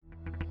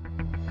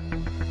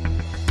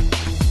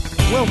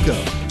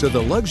Welcome to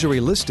the Luxury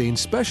Listing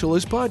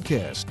Specialist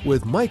Podcast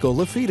with Michael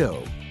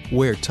LaFido,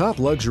 where top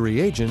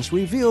luxury agents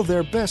reveal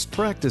their best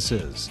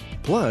practices,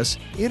 plus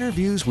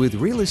interviews with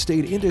real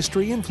estate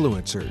industry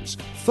influencers,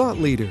 thought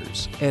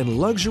leaders, and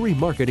luxury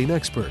marketing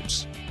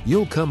experts.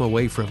 You'll come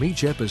away from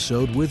each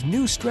episode with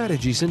new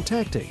strategies and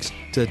tactics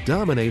to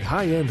dominate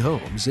high-end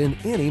homes in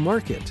any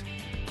market.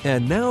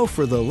 And now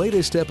for the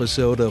latest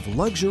episode of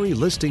Luxury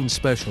Listing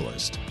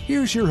Specialist.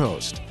 Here's your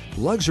host,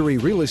 luxury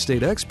real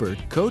estate expert,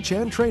 coach,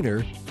 and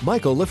trainer,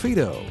 Michael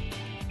LaFido.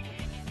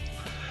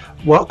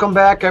 Welcome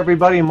back,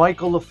 everybody.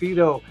 Michael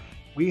LaFido.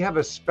 We have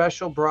a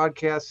special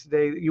broadcast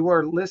today. You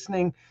are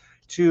listening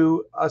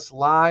to us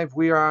live.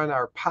 We are on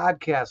our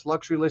podcast,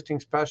 Luxury Listing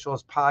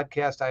Specialist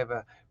Podcast. I have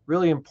a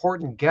really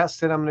important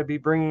guest that I'm going to be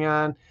bringing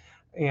on.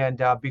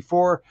 And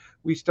before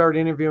we start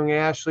interviewing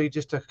Ashley,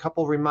 just a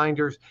couple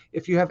reminders.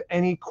 If you have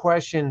any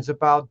questions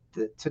about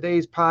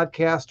today's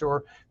podcast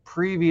or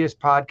previous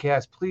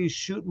podcast, please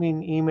shoot me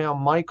an email,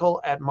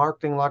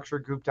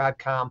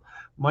 michael@marketingluxurygroup.com,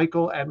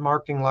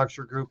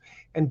 michael@marketingluxurygroup.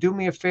 And do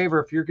me a favor,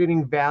 if you're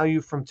getting value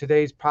from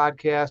today's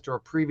podcast or a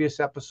previous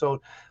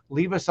episode,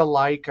 leave us a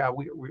like.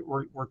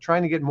 We're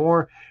trying to get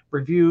more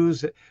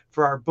reviews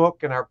for our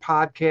book and our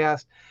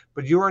podcast,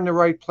 but you're in the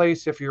right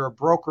place. If you're a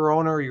broker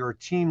owner, you're a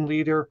team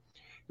leader,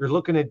 you're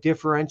looking to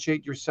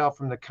differentiate yourself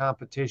from the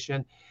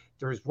competition.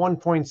 There's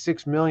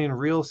 1.6 million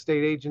real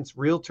estate agents,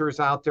 realtors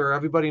out there.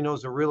 Everybody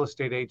knows a real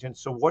estate agent.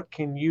 So what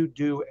can you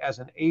do as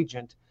an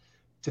agent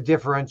to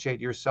differentiate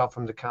yourself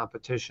from the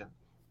competition?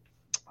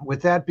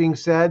 With that being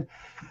said,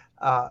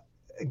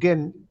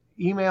 again,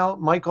 email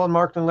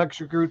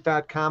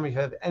michael@marketingluxurygroup.com if you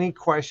have any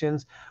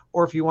questions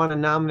or if you want to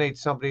nominate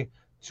somebody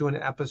to an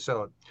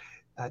episode.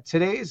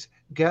 Today's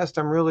guest,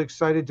 I'm really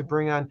excited to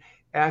bring on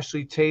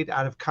Ashley Tate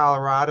out of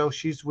Colorado.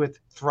 She's with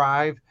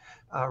Thrive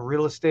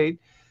Real Estate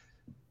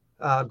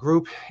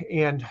Group,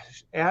 and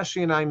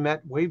Ashley and I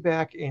met way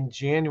back in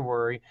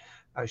January.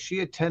 She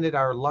attended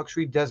our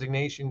luxury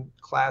designation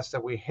class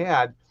that we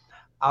had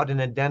out in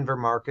the Denver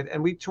market,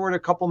 and we toured a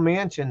couple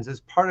mansions as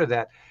part of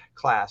that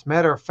class.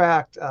 Matter of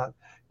fact,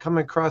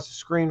 coming across the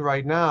screen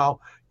right now,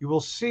 you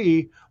will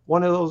see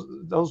one of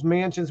those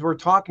mansions we're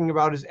talking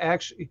about is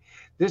actually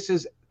this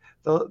is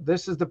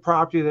the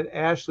property that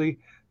Ashley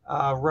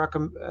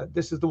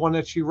this is the one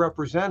that she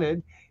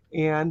represented,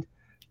 and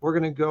we're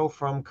going to go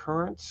from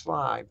current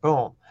slide.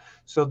 Boom.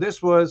 So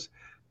this was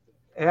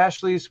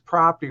Ashley's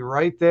property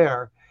right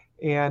there.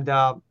 And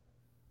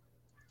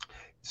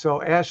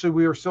so Ashley,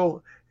 we were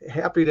so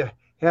happy to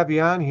have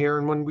you on here.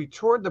 And when we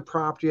toured the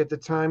property at the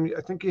time,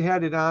 I think you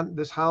had it on,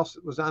 this house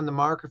was on the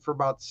market for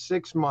about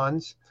 6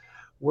 months.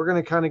 We're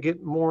going to kind of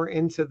get more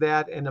into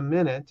that in a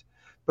minute,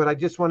 but I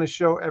just want to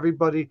show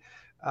everybody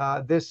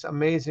this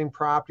amazing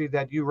property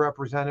that you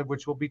represented,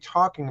 which we'll be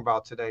talking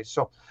about today.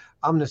 So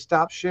I'm going to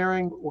stop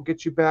sharing. We'll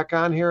get you back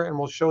on here and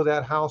we'll show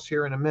that house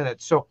here in a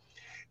minute. So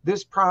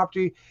this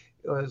property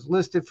is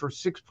listed for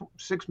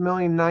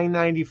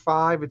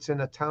 $6,995,000. It's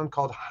in a town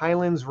called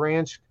Highlands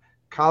Ranch,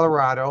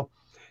 Colorado.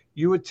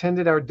 You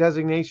attended our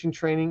designation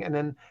training, and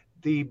then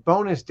the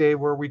bonus day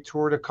where we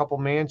toured a couple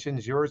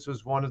mansions. Yours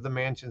was one of the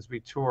mansions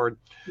we toured.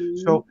 Mm-hmm.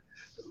 So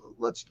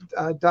let's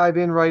dive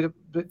in right.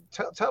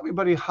 Tell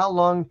everybody how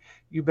long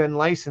you've been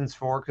licensed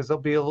for, because they'll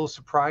be a little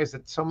surprised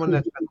that someone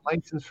that's been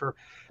licensed for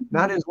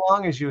not as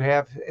long as you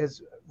have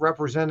has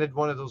represented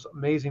one of those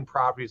amazing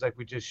properties like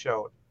we just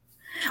showed.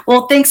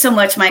 Well, thanks so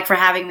much, Mike, for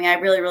having me. I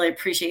really, really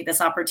appreciate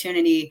this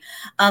opportunity.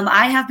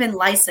 I have been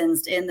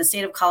licensed in the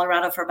state of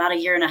Colorado for about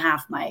 1.5 years,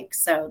 Mike.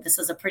 So this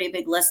is a pretty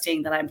big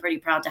listing that I'm pretty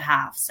proud to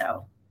have.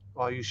 So,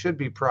 well, you should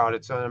be proud.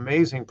 It's an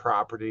amazing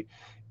property.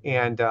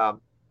 And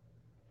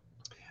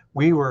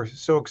we were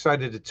so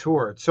excited to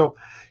tour it. So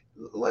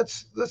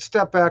let's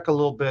step back a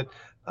little bit.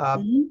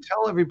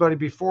 Tell everybody,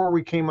 before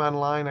we came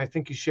online, I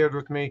think you shared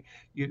with me,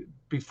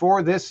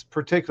 before this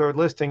particular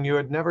listing, you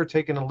had never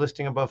taken a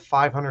listing above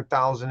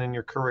 $500,000 in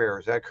your career.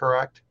 Is that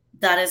correct?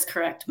 That is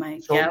correct,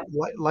 Mike. So yep.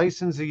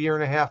 Licensed 1.5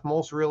 years,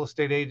 most real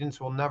estate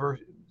agents will never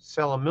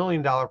sell $1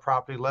 million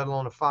property, let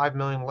alone a $5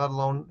 million, let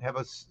alone have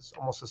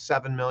almost a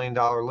 $7 million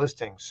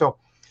listing. So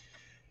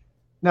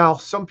now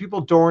some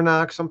people door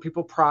knock, some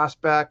people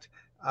prospect.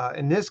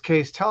 In this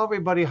case, tell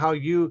everybody how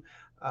you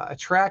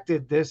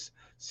attracted this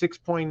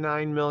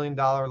 $6.9 million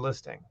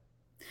listing.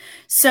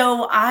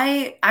 So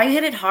I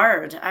hit it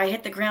hard. I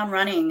hit the ground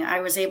running.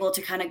 I was able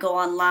to kind of go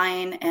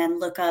online and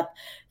look up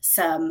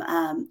some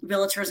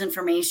realtors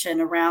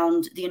information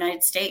around the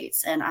United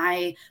States. And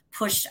I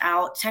pushed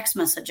out text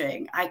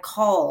messaging. I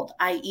called,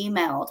 I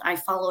emailed, I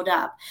followed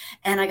up,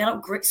 and I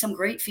got some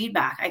great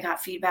feedback. I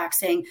got feedback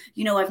saying,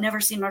 I've never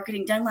seen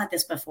marketing done like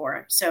this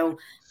before. So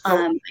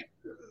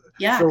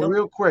yeah. So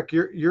real quick,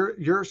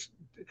 you're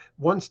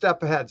one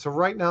step ahead. So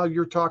right now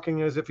you're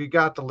talking as if you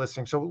got the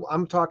listing. So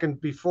I'm talking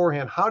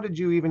beforehand. How did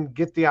you even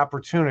get the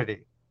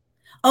opportunity?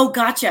 Oh,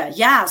 gotcha.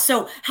 Yeah.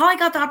 So how I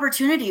got the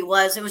opportunity it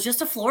was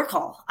just a floor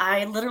call.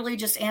 I literally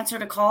just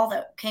answered a call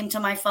that came to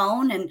my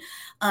phone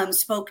and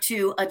spoke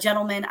to a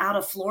gentleman out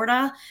of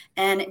Florida,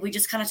 and we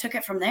just kind of took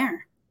it from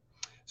there.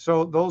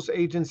 So those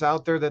agents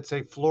out there that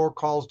say floor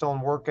calls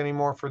don't work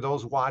anymore, for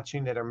those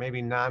watching that are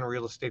maybe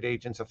non-real estate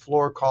agents, a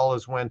floor call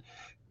is when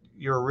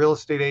you're a real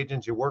estate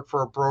agent, you work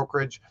for a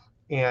brokerage,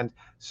 and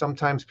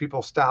sometimes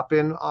people stop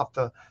in off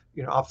the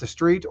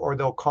street, or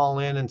they'll call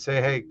in and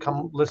say, hey,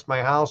 come list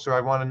my house, or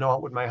I want to know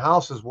what my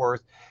house is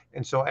worth.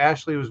 And so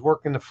Ashley was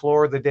working the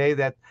floor the day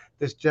that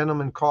this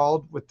gentleman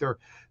called with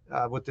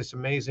this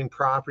amazing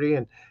property.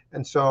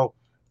 And so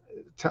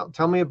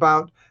tell me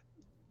about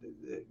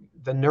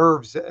the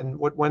nerves and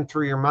what went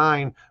through your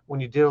mind when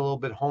you did a little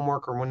bit of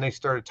homework, or when they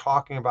started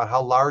talking about how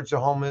large the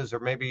home is, or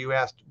maybe you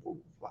asked,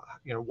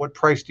 what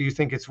price do you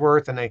think it's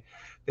worth? And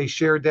they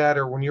shared that,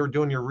 or when you were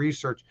doing your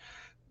research,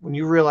 when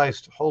you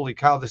realized, holy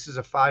cow, this is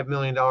a $5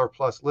 million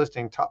plus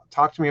listing.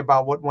 Talk to me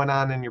about what went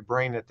on in your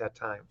brain at that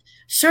time.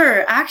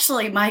 Sure.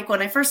 Actually, Mike,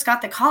 when I first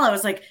got the call, I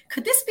was like,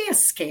 could this be a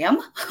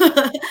scam?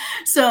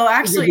 So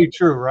actually, it could be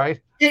true, right?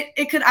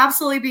 It could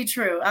absolutely be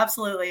true.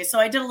 Absolutely. So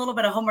I did a little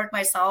bit of homework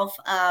myself,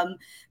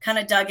 kind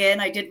of dug in.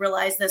 I did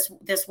realize this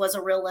was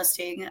a real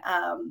listing.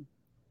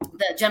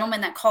 The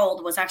gentleman that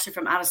called was actually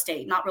from out of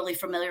state, not really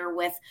familiar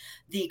with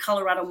the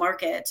Colorado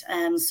market.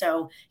 And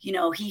so,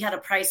 he had a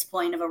price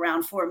point of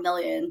around 4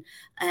 million,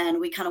 and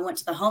we kind of went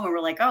to the home and we're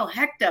like, oh,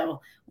 heck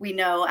no. We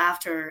know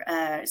after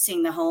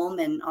seeing the home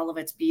and all of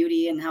its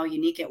beauty and how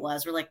unique it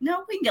was, we're like,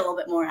 no, we can get a little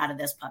bit more out of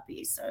this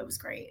puppy. So it was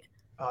great.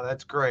 Oh,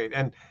 that's great.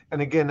 And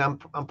again, I'm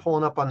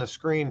pulling up on the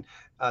screen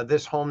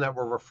this home that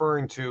we're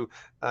referring to.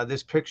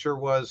 This picture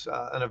was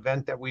an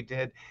event that we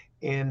did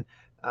in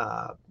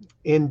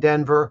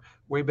Denver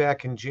way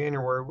back in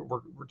January.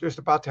 We're just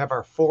about to have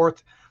our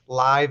 4th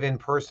live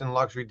in-person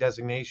luxury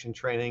designation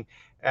training.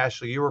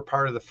 Ashley, you were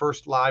part of the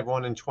first live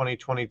one in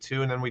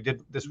 2022, and then we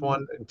did this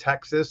one in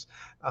Texas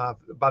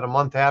about a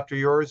month after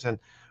yours, and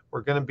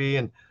we're going to be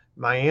in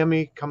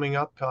Miami coming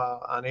up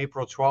on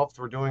April 12th.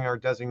 We're doing our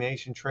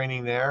designation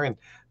training there. And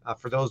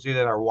for those of you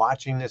that are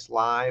watching this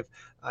live,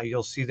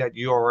 you'll see that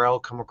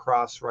URL come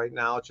across right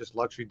now. It's just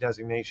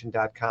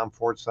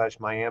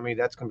luxurydesignation.com/Miami.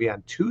 That's going to be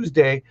on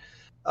Tuesday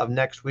of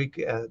next week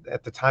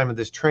at the time of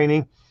this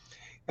training.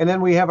 And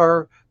then we have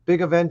our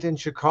big event in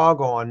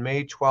Chicago on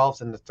May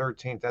 12th and the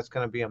 13th. That's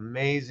going to be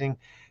amazing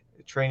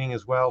training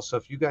as well. So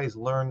if you guys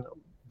learn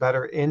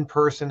better in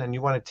person and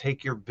you want to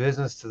take your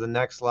business to the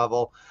next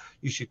level,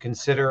 you should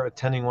consider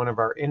attending one of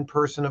our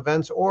in-person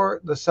events or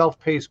the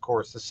self-paced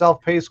course. The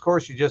self-paced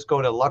course, you just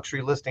go to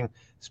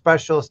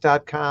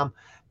luxurylistingspecialist.com.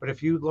 But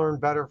if you learn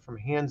better from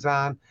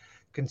hands-on,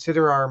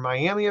 consider our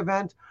Miami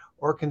event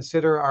or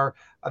consider our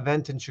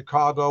event in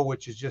Chicago,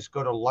 which is just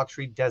go to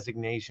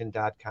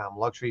luxurydesignation.com,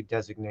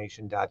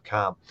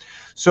 luxurydesignation.com.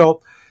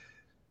 So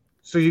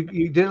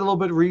you did a little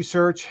bit of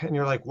research and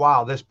you're like,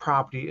 wow, this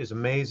property is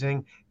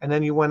amazing. And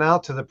then you went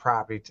out to the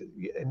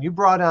property and you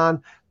brought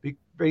on,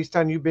 based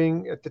on you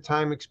being at the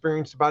time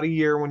experienced about a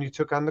year when you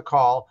took on the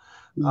call,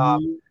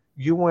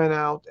 you went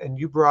out and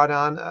you brought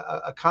on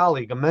a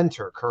colleague, a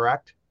mentor,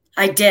 correct?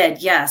 I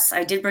did. Yes.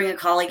 I did bring a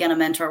colleague and a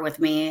mentor with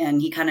me,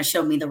 and he kind of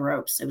showed me the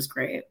ropes. It was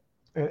great.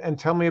 And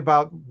tell me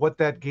about what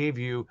that gave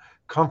you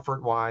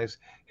comfort-wise,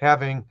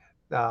 having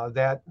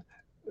that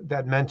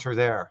mentor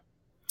there.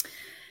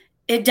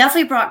 It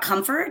definitely brought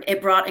comfort.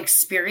 It brought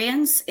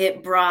experience.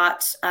 It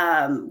brought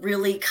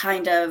really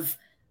kind of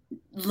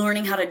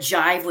learning how to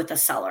jive with the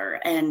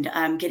seller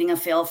and getting a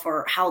feel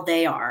for how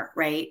they are,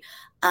 right?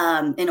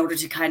 In order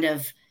to kind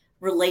of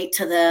relate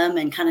to them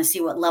and kind of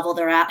see what level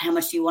they're at, how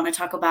much do you want to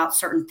talk about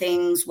certain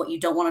things, what you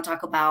don't want to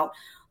talk about,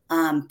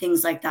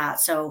 things like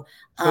that. So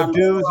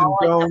do's and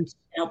don'ts.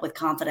 Help with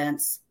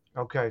confidence.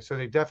 Okay, so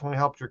they definitely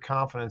helped your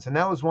confidence. And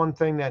that was one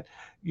thing that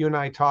you and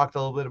I talked a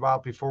little bit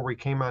about before we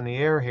came on the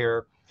air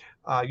here.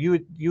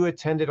 You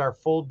attended our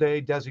full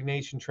day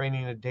designation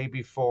training the day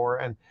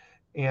before,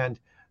 and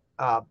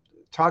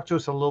talk to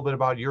us a little bit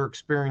about your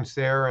experience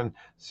there and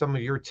some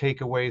of your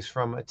takeaways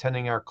from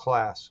attending our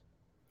class.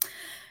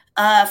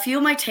 A few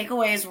of my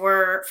takeaways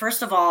were,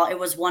 first of all, it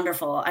was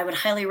wonderful. I would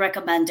highly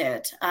recommend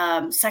it.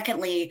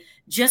 Secondly,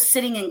 just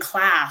sitting in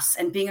class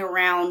and being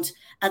around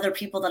other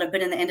people that have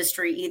been in the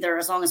industry either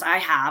as long as I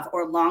have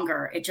or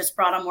longer, it just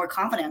brought on more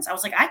confidence. I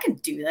was like, I can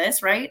do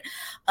this, right?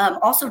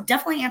 Also,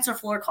 definitely answer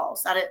floor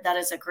calls. That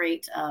is a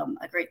great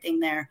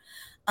thing there.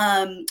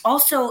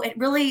 Also, it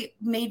really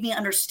made me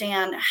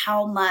understand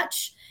how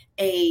much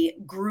a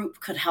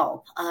group could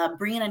help.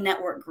 Bring in a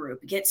network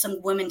group, get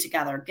some women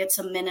together, get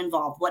some men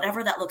involved,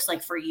 whatever that looks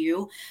like for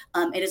you.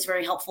 It is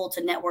very helpful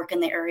to network in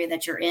the area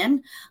that you're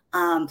in,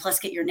 plus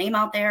get your name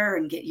out there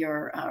and get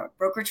your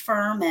brokerage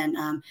firm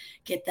and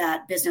get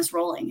that business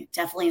rolling. It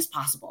definitely is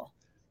possible.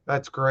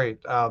 That's great.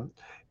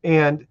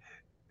 And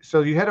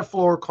so you had a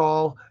floor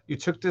call. You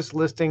took this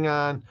listing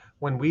on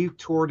when we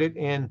toured it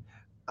in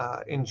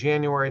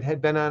January. It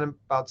had been on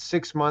about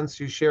 6 months.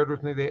 You shared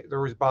with me that there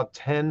was about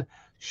 10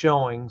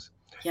 showings.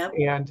 Yep.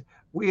 And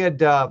we had,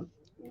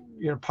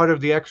 part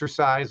of the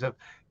exercise of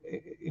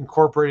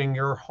incorporating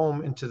your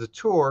home into the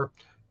tour,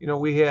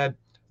 we had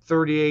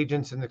 30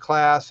 agents in the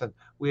class, and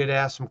we had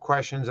asked some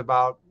questions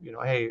about,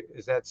 hey,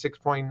 is that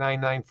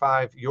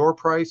 6.995 your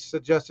price,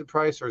 suggested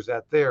price, or is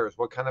that theirs?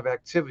 What kind of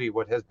activity?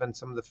 What has been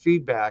some of the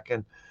feedback?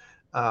 And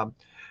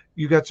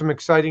you got some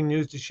exciting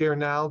news to share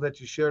now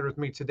that you shared with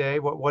me today.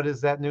 What is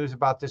that news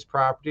about this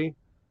property?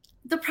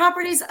 The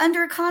property's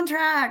under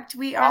contract.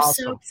 We are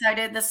Awesome. so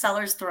excited. The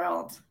seller's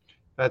thrilled.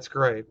 That's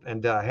great.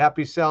 And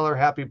happy seller,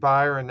 happy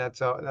buyer, and that's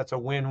a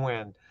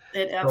win-win.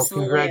 It So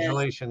absolutely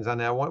congratulations on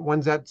that.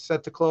 When's that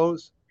set to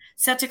close?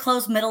 Set to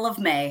close middle of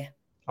May.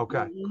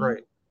 Okay,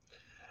 great.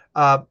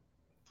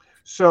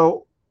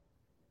 So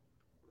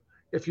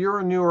if you're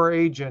a newer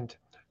agent,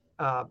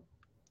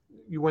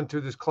 you went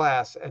through this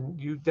class and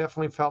you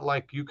definitely felt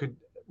like you could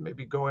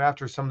maybe go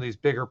after some of these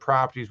bigger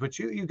properties, which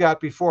you got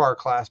before our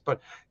class,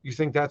 but you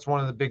think that's one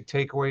of the big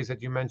takeaways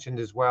that you mentioned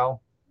as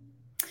well?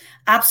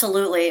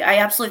 Absolutely. I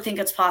absolutely think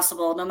it's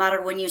possible. No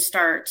matter when you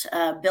start,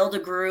 build a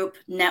group,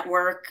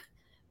 network,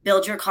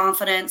 build your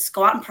confidence,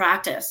 go out and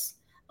practice,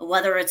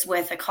 whether it's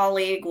with a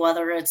colleague,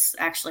 whether it's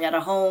actually at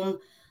a home.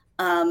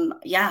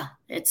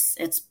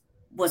 It's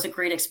was a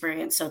great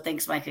experience. So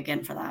thanks, Mike,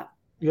 again for that.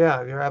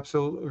 Yeah, you're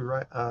absolutely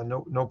right.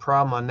 No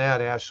problem on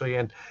that, Ashley.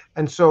 And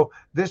so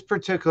this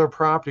particular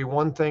property,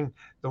 one of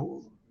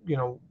the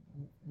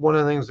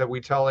things that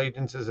we tell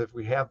agents is if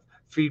we have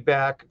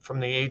feedback from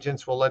the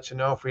agents, we'll let you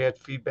know if we had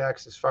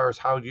feedbacks as far as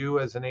how you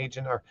as an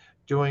agent are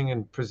doing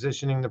and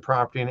positioning the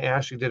property. And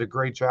Ashley did a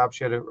great job.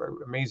 She had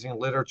amazing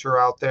literature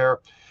out there.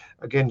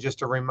 Again,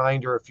 just a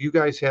reminder, if you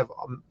guys have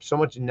so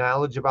much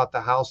knowledge about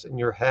the house in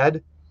your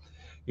head,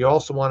 you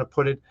also want to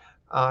put it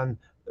on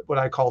what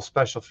I call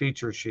special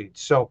feature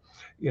sheets. So,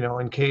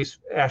 in case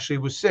Ashley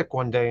was sick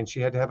one day and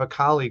she had to have a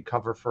colleague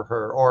cover for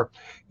her, or,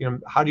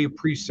 how do you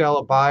pre-sell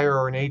a buyer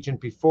or an agent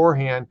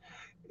beforehand?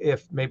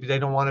 If maybe they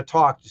don't want to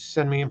talk, just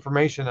send me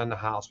information on the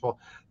house. Well,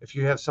 if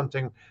you have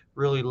something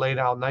really laid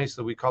out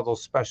nicely, we call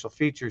those special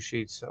feature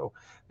sheets. So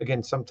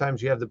again,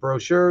 sometimes you have the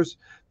brochures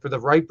for the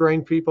right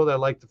brain people that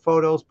like the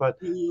photos, but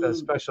the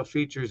special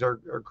features are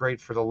great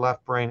for the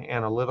left brain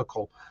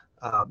analytical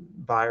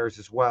buyers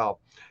as well.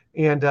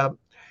 And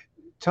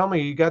tell me,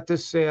 you got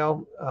this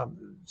sale.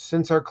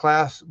 Since our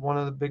class, one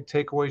of the big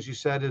takeaways you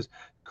said is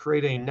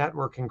create a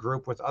networking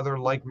group with other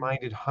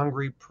like-minded,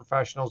 hungry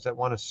professionals that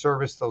want to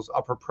service those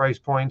upper price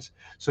points.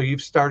 So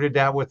you've started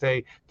that with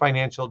a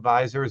financial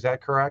advisor. Is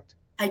that correct?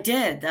 I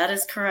did. That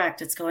is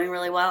correct. It's going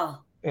really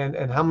well. And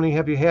how many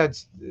have you had?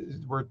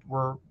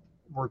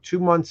 We're 2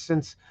 months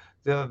since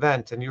the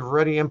event and you've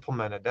already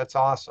implemented. That's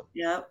awesome.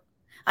 Yep.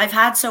 I've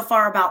had so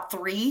far about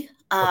 3.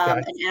 Okay.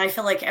 And I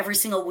feel like every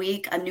single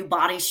week a new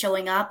body's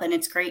showing up, and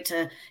it's great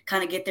to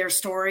kind of get their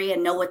story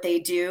and know what they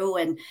do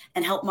and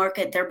help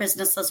market their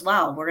business as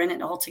well. We're in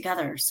it all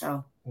together.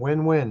 So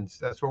win-wins.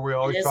 That's what we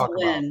always talk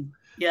about.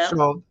 Yeah.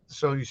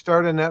 So you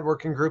start a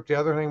networking group. The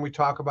other thing we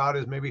talk about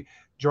is maybe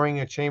joining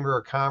a chamber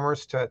of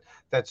commerce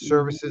that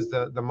services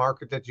the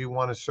market that you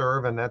want to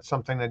serve. And that's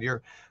something that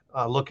you're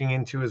looking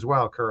into as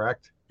well,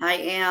 correct? I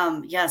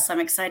am. Yes. I'm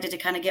excited to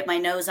kind of get my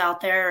nose out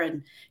there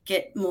and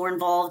get more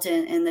involved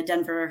in the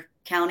Denver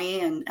County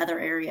and other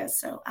areas.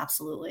 So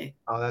absolutely.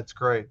 Oh, that's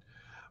great.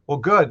 Well,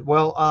 good.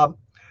 Well,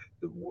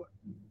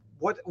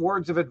 what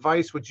words of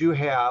advice would you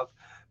have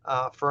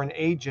for an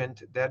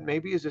agent that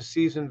maybe is a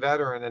seasoned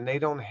veteran and they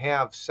don't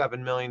have $7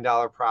 million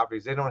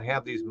properties? They don't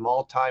have these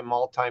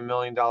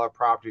multi-million dollar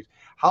properties.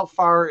 How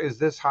far is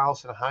this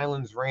house in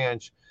Highlands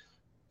Ranch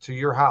to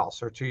your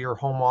house or to your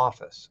home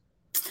office?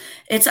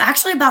 It's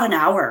actually about an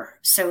hour.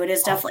 So it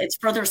is definitely, it's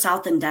further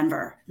south than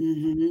Denver.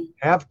 Mm-hmm.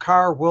 Have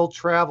car, will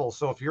travel.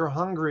 So if you're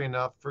hungry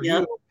enough for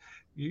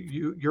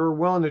you're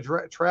willing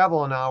to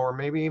travel an hour,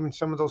 maybe even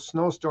some of those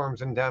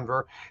snowstorms in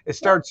Denver. It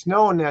started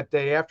snowing that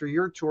day. After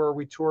your tour,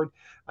 we toured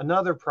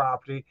another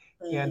property,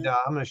 and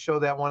I'm going to show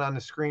that one on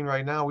the screen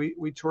right now.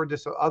 We toured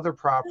this other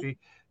property,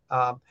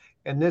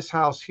 and this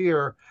house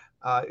here,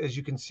 as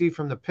you can see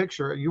from the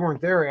picture, you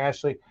weren't there,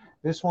 Ashley.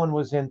 This one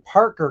was in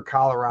Parker,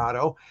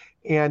 Colorado,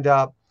 and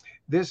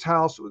this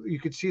house, you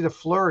could see the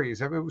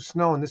flurries. It was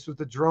snowing. This was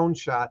the drone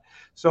shot.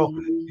 So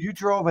you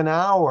drove an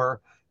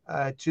hour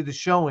to the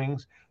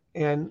showings,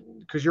 and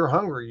because you're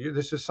hungry,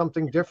 this is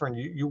something different.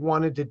 You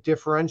wanted to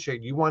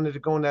differentiate. You wanted to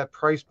go in that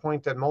price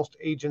point that most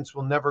agents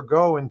will never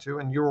go into,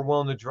 and you were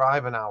willing to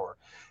drive an hour.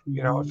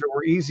 If it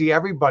were easy,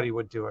 everybody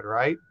would do it,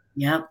 right?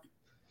 Yep.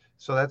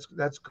 So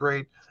that's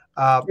great.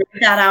 That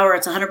hour,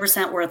 it's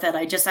 100% worth it.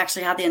 I just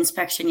actually had the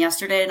inspection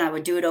yesterday, and I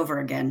would do it over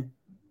again.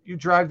 You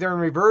drive there in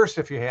reverse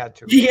if you had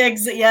to.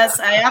 Yes,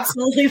 I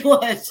absolutely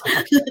would.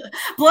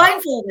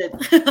 Blindfolded.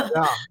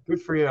 Yeah,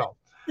 good for you.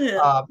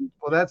 Yeah.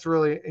 Well, that's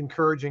really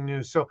encouraging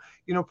news. So,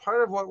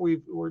 part of what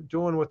we're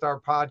doing with our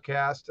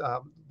podcast,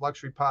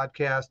 Luxury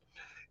Podcast,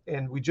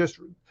 and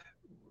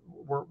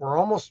we're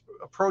almost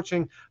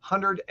approaching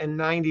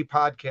 190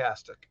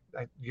 podcasts.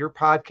 Your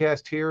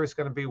podcast here is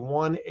going to be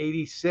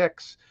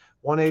 186.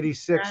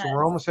 186. Yes. So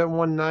we're almost at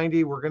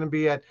 190. We're going to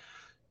be at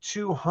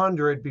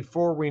 200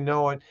 before we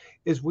know it.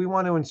 Is we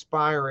want to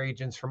inspire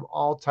agents from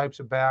all types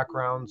of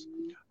backgrounds,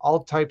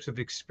 all types of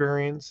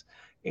experience.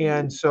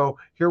 And so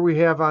here we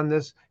have on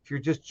this, if you're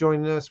just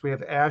joining us, we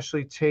have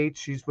Ashley Tate.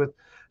 She's with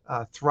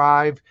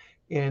Thrive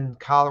in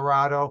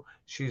Colorado.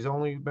 She's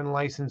only been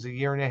licensed a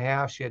year and a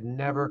half. She had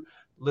never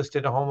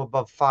listed a home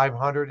above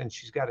 500, and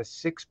she's got a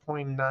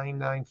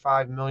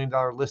 $6.995 million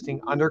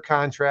listing under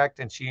contract,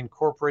 and she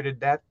incorporated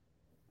that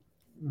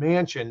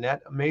mansion,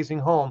 that amazing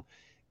home,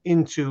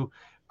 into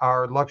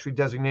our luxury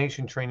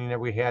designation training that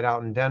we had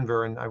out in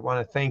Denver. And I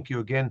want to thank you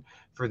again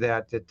for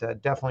that.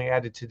 That definitely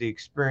added to the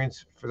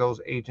experience for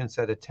those agents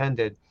that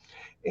attended.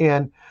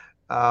 And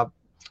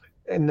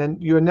then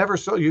you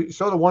sold a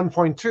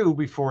 1.2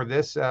 before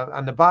this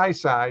on the buy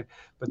side,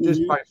 but this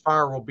by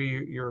far will be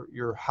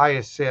your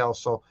highest sale.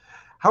 So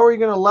how are you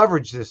going to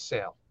leverage this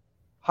sale?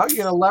 How are you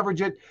going to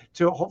leverage it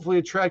to hopefully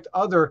attract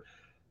other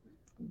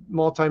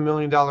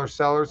multi-million-dollar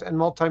sellers and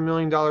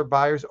multi-million-dollar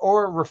buyers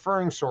or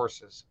referring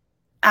sources?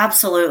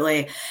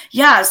 Absolutely.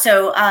 Yeah.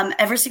 So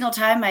every single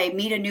time I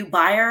meet a new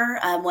buyer,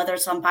 whether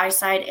it's on buy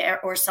side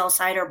or sell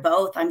side or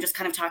both, I'm just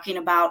kind of talking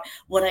about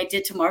what I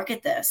did to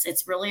market this.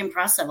 It's really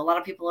impressive. A lot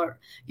of people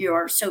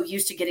are so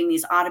used to getting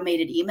these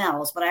automated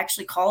emails, but I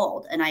actually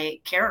called and I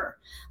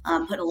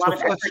put a lot of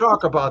effort. Let's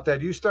talk about that.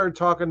 You started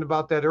talking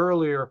about that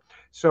earlier.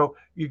 So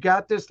you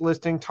got this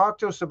listing. Talk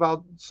to us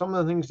about some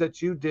of the things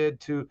that you did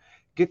to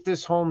get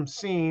this home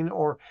seen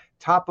or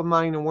top of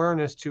mind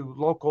awareness to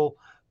local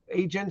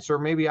agents, or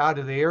maybe out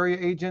of the area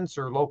agents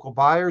or local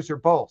buyers, or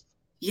both.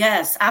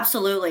 Yes,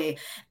 absolutely.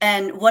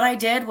 And what I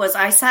did was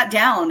I sat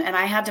down and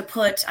I had to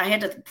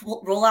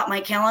roll out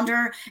my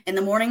calendar in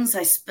the mornings.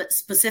 I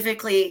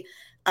specifically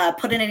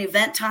put in an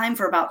event time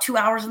for about 2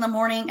 hours in the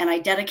morning, and I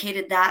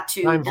dedicated that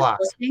to the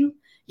listing.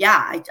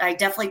 Yeah, I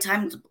definitely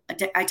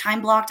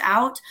time blocked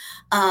out.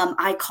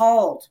 I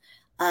called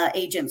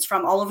agents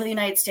from all over the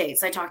United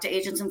States. I talked to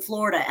agents in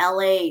Florida,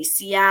 LA,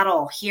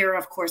 Seattle, here,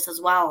 of course, as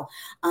well.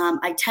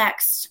 I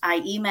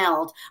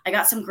emailed. I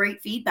got some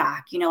great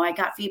feedback. I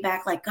got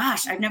feedback like,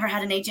 gosh, I've never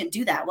had an agent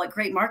do that. What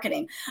great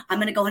marketing. I'm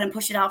going to go ahead and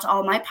push it out to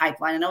all my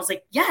pipeline. And I was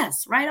like,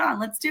 yes, right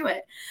on. Let's do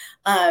it.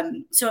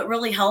 So it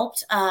really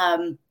helped.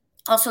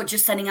 Also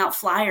just sending out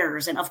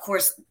flyers and, of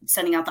course,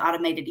 sending out the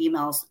automated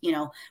emails,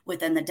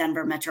 within the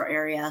Denver metro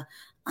area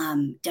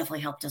definitely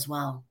helped as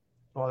well.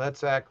 Well,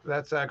 that's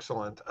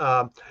excellent.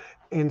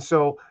 And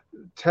so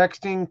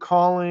texting,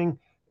 calling,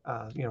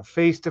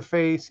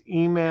 face-to-face,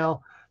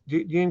 email,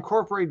 do you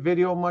incorporate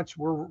video much?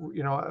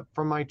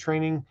 From my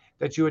training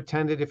that you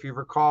attended, if you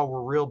recall,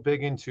 we're real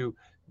big into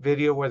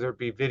video, whether it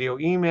be video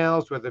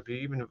emails, whether it be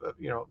even,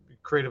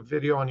 create a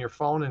video on your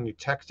phone and you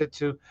text it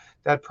to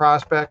that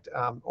prospect,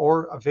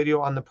 or a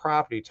video on the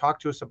property. Talk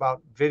to us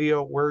about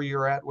video, where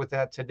you're at with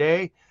that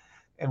today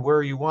and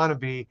where you want to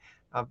be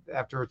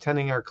after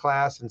attending our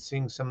class and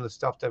seeing some of the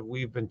stuff that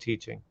we've been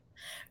teaching.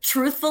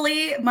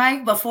 Truthfully,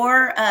 Mike,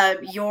 before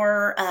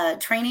your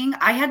training,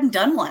 I hadn't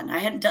done one. I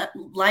hadn't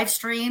live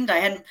streamed. I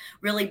hadn't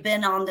really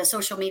been on the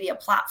social media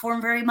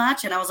platform very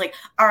much. And I was like,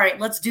 all right,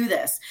 let's do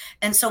this.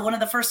 And so one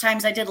of the first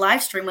times I did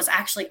live stream was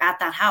actually at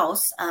that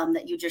house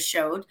that you just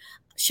showed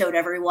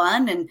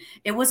everyone, and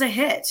it was a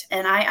hit.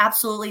 And I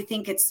absolutely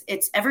think it's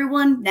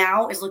everyone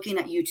now is looking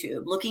at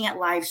YouTube, looking at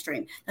live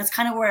stream. That's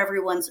kind of where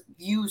everyone's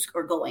views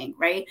are going,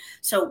 right?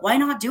 So why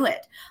not do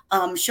it?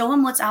 Show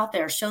them what's out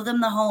there, show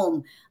them the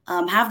home,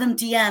 have them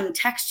DM,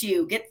 text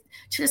you,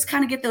 just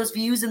kind of get those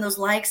views and those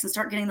likes and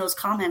start getting those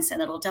comments,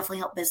 and it'll definitely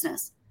help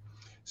business.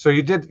 So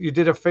you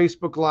did a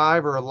Facebook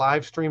Live or a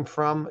live stream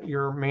from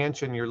your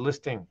mansion, your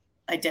listing?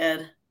 I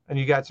did. And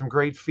you got some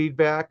great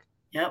feedback?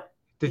 Yep.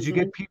 Did you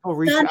get people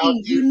reach out?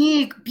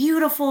 Unique,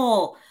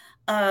 beautiful,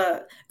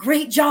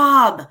 great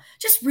job.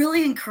 Just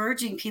really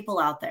encouraging people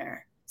out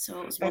there.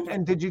 So it was wonderful.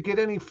 And did you get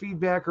any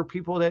feedback or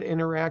people that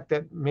interact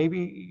that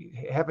maybe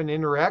haven't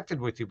interacted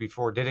with you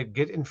before? Did it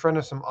get in front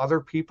of some other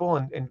people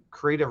and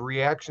create a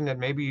reaction that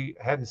maybe you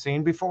hadn't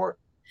seen before?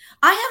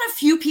 I had a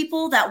few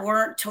people that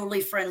weren't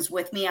totally friends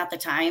with me at the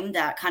time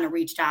that kind of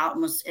reached out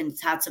and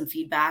had some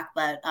feedback,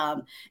 but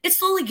it's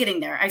slowly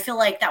getting there. I feel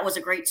like that was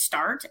a great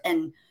start,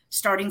 and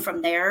starting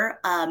from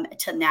there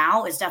to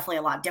now is definitely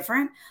a lot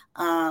different.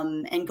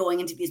 And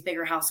going into these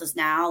bigger houses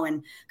now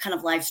and kind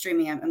of live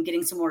streaming, I'm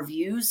getting some more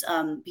views,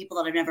 people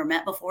that I've never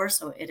met before.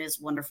 So it is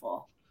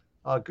wonderful.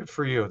 Good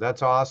for you.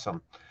 That's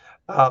awesome.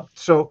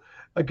 So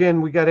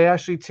again, we got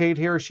Ashley Tate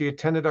here. She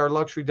attended our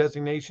luxury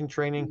designation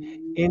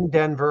training in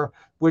Denver,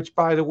 which,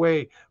 by the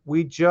way,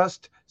 we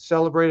just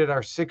celebrated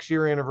our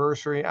 6-year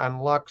anniversary on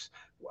Lux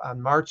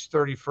on March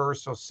 31st.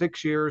 So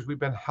 6 years we've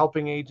been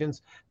helping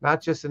agents,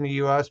 not just in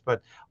the US,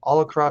 but all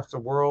across the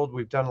world.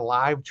 We've done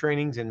live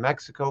trainings in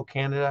Mexico,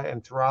 Canada,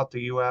 and throughout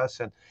the US.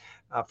 And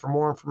for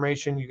more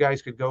information, you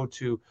guys could go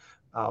to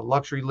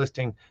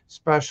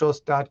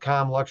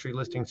luxurylistingspecialist.com, luxury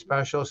listing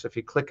specialist. If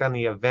you click on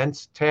the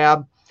events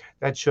tab,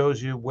 that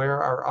shows you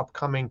where our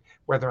upcoming,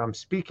 whether I'm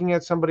speaking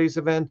at somebody's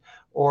event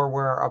or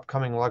where our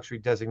upcoming luxury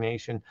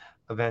designation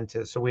event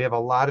is. So we have a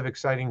lot of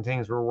exciting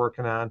things we're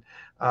working on.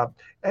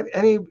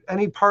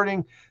 Any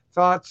parting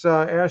thoughts,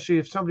 Ashley?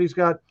 If somebody's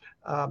got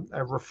a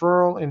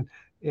referral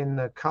in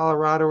the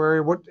Colorado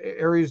area, what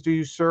areas do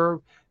you serve?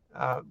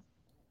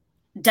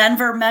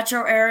 Denver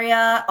metro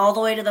area, all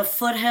the way to the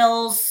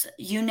foothills,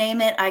 you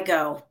name it, I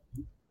go.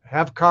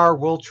 Have car,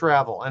 will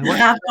travel. And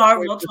have car,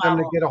 will travel.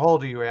 Them to get a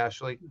hold of you,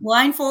 Ashley?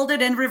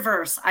 Blindfolded in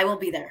reverse. I will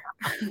be there.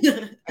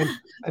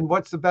 and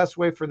what's the best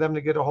way for them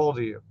to get a hold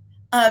of you?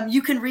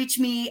 You can reach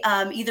me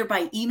either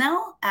by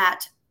email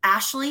at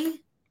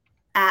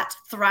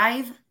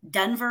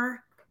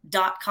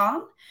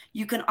ashley@thrivedenver.com.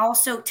 You can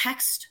also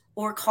text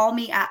or call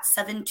me at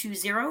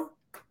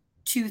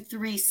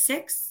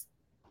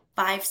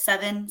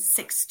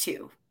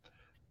 720-236-5762.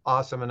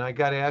 Awesome. And I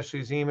got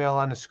Ashley's email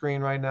on the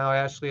screen right now,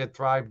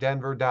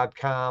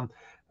 ashley@thrivedenver.com.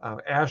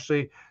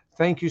 Ashley,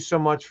 thank you so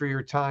much for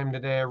your time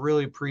today. I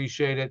really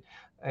appreciate it.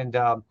 And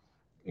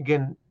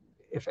again,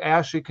 if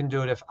Ashley can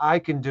do it, if I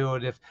can do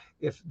it,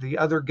 if the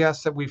other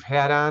guests that we've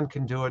had on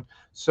can do it,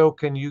 so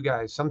can you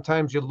guys.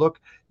 Sometimes you look,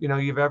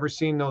 you've ever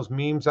seen those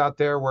memes out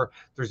there where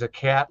there's a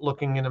cat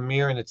looking in a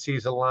mirror and it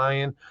sees a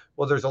lion.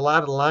 Well, there's a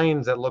lot of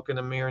lions that look in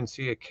a mirror and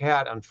see a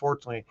cat,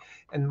 unfortunately.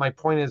 And my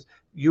point is,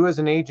 you as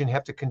an agent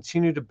have to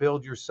continue to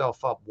build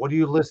yourself up. What are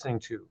you listening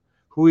to?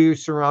 Who are you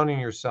surrounding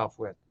yourself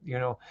with?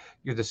 You're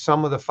the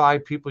sum of the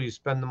 5 people you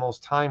spend the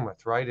most time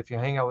with, right? If you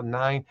hang out with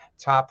 9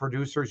 top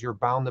producers, you're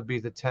bound to be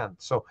the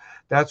 10th. So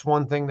that's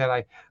one thing that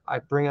I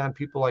bring on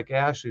people like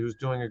Ashley, who's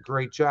doing a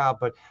great job,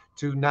 but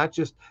to not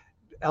just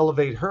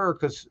elevate her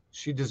because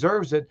she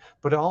deserves it,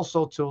 but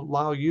also to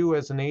allow you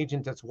as an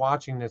agent that's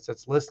watching this,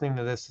 that's listening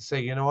to this, to say,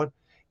 you know what,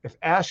 if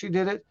Ashley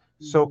did it,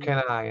 so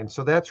can I. And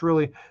so that's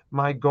really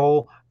my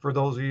goal for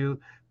those of you,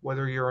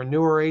 whether you're a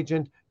newer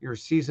agent, you're a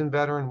seasoned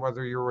veteran,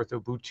 whether you're with a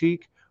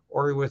boutique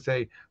or with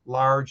a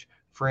large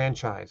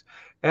franchise.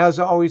 As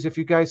always, if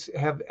you guys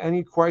have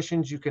any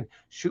questions, you can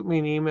shoot me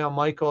an email,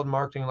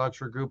 Michael@Marketing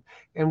Luxury Group.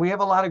 And we have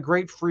a lot of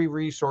great free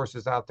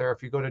resources out there.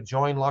 If you go to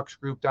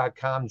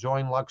joinluxgroup.com,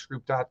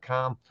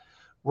 joinluxgroup.com,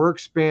 we're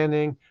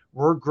expanding,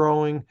 we're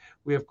growing.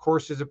 We have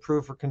courses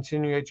approved for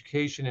continuing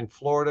education in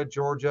Florida,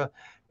 Georgia,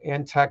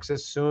 and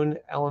Texas, soon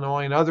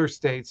Illinois and other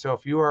states. So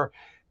if you are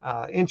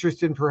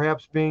interested in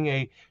perhaps being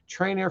a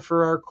trainer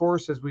for our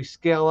course as we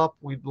scale up,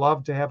 we'd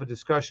love to have a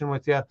discussion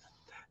with you.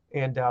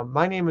 And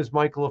my name is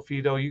Michael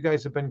LaFido. You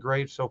guys have been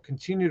great. So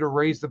continue to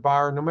raise the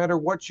bar no matter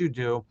what you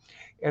do.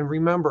 And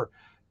remember,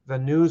 the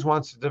news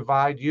wants to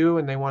divide you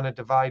and they want to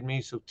divide me.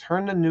 So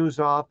turn the news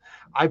off.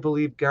 I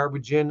believe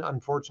garbage in,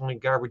 unfortunately,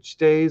 garbage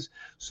stays.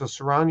 So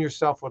surround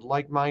yourself with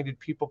like-minded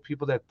people,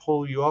 people that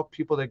pull you up,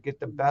 people that get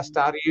the best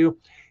out of you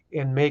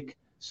and make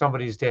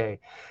somebody's day.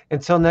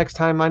 Until next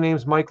time, my name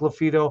is Mike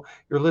LaFido.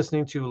 You're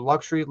listening to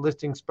Luxury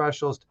Listing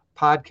Specialist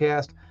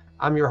Podcast.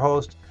 I'm your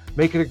host.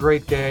 Make it a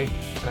great day,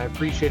 and I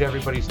appreciate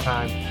everybody's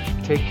time.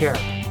 Take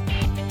care.